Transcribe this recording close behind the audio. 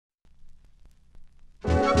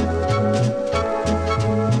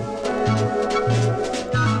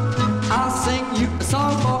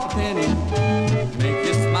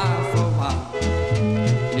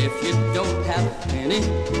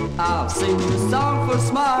song for a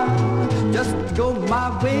smile, just to go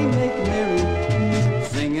my way, make merry,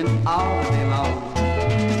 singing all day long.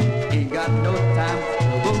 Ain't got no time for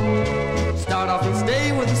trouble. Start off each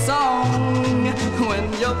day with a song.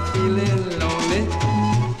 When you're feeling lonely,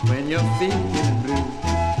 when you're feeling blue,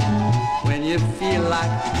 when you feel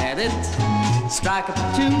like at it, strike up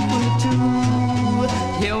a tune for two.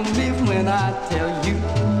 Hear me when I tell you,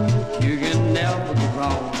 you can never go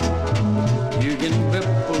wrong. You can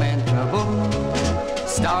ripple and trouble.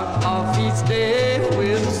 Start off each day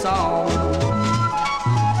with a song.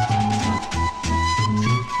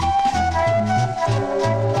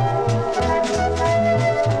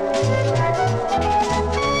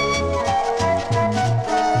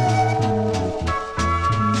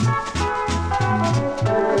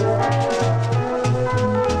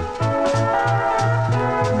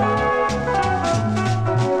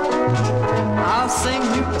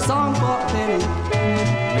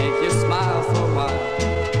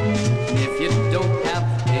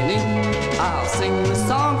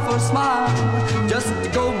 Just to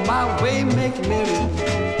go my way, make merry,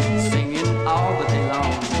 singing all the day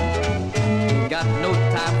long. Ain't got no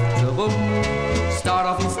time for trouble. Start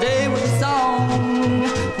off each day with a song.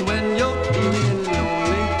 When you're feeling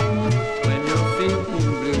lonely, when you're feeling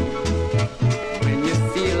blue, when you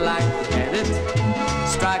feel like you had it,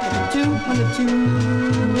 strike up a tune on the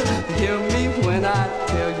tune. Hear me when I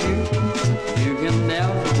tell you, you can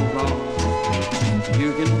never go wrong. You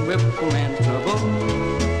can ripple and trouble.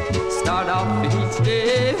 Start off each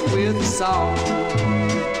day with a song.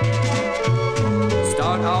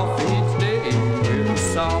 Start off each day with a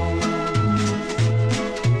song.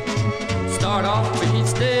 Start off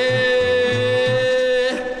each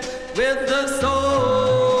day with a song.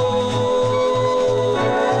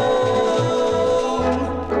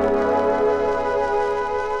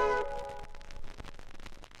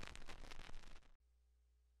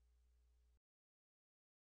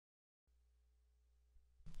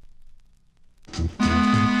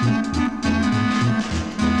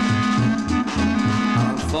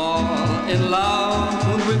 In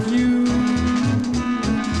love with you.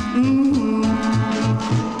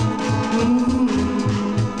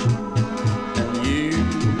 And you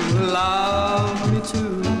love me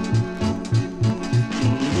too.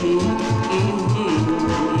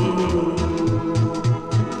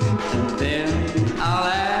 And then I'll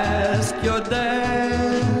ask your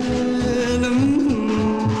dad,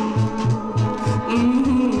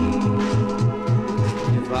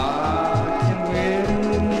 if I can win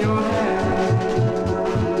your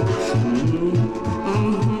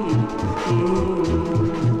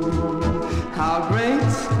how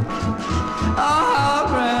great, oh how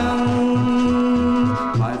grand,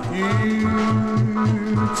 my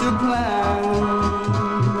future plan.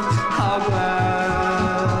 How glad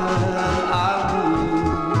I'll be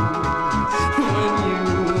when you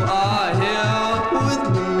are here with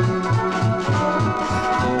me.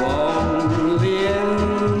 Only in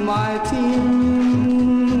my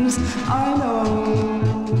teens I know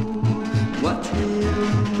what real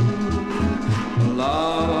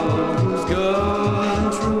love is good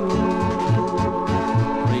and true,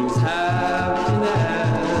 brings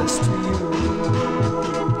happiness to you.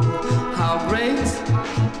 How great,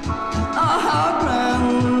 oh how grand,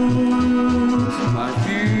 my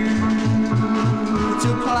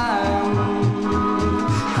future plan.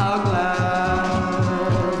 How glad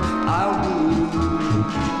I'll be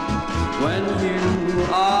when you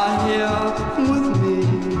are here with me.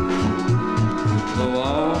 Though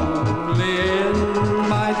only in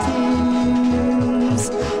my teens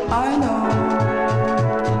I know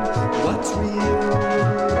what's real.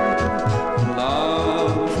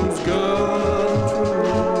 Love is good and true,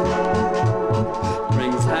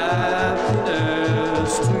 brings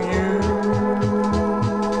happiness to you.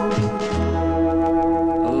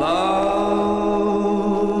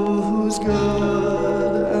 Love is good.